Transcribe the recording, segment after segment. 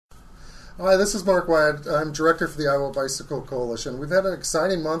Hi, this is Mark Wyatt. I'm director for the Iowa Bicycle Coalition. We've had an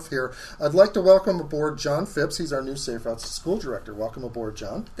exciting month here. I'd like to welcome aboard John Phipps. He's our new Safe Routes to School director. Welcome aboard,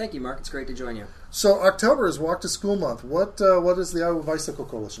 John. Thank you, Mark. It's great to join you. So October is Walk to School Month. What is the Iowa Bicycle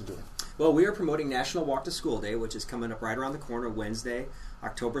Coalition doing? Well, we are promoting National Walk to School Day, which is coming up right around the corner, Wednesday,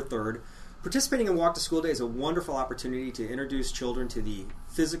 October 3rd. Participating in Walk to School Day is a wonderful opportunity to introduce children to the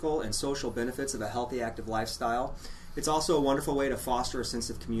physical and social benefits of a healthy, active lifestyle. It's also a wonderful way to foster a sense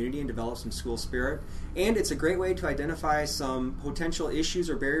of community and develop some school spirit. And it's a great way to identify some potential issues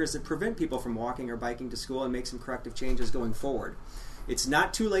or barriers that prevent people from walking or biking to school and make some corrective changes going forward. It's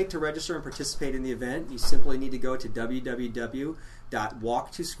not too late to register and participate in the event. You simply need to go to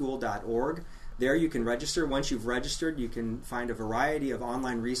www.walktoschool.org. There you can register. Once you've registered, you can find a variety of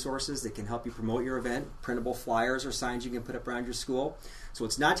online resources that can help you promote your event, printable flyers or signs you can put up around your school. So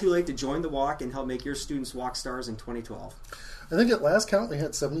it's not too late to join the walk and help make your students walk stars in 2012. I think at last count we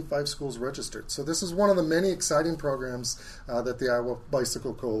had 75 schools registered. So this is one of the many exciting programs that the Iowa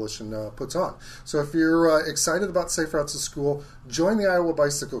Bicycle Coalition puts on. So if you're excited about Safe Routes to School, join the Iowa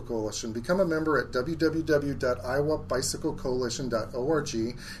Bicycle Coalition. Become a member at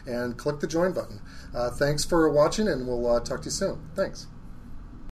www.iowabicyclecoalition.org and click the join button. Thanks for watching, and we'll talk to you soon. Thanks.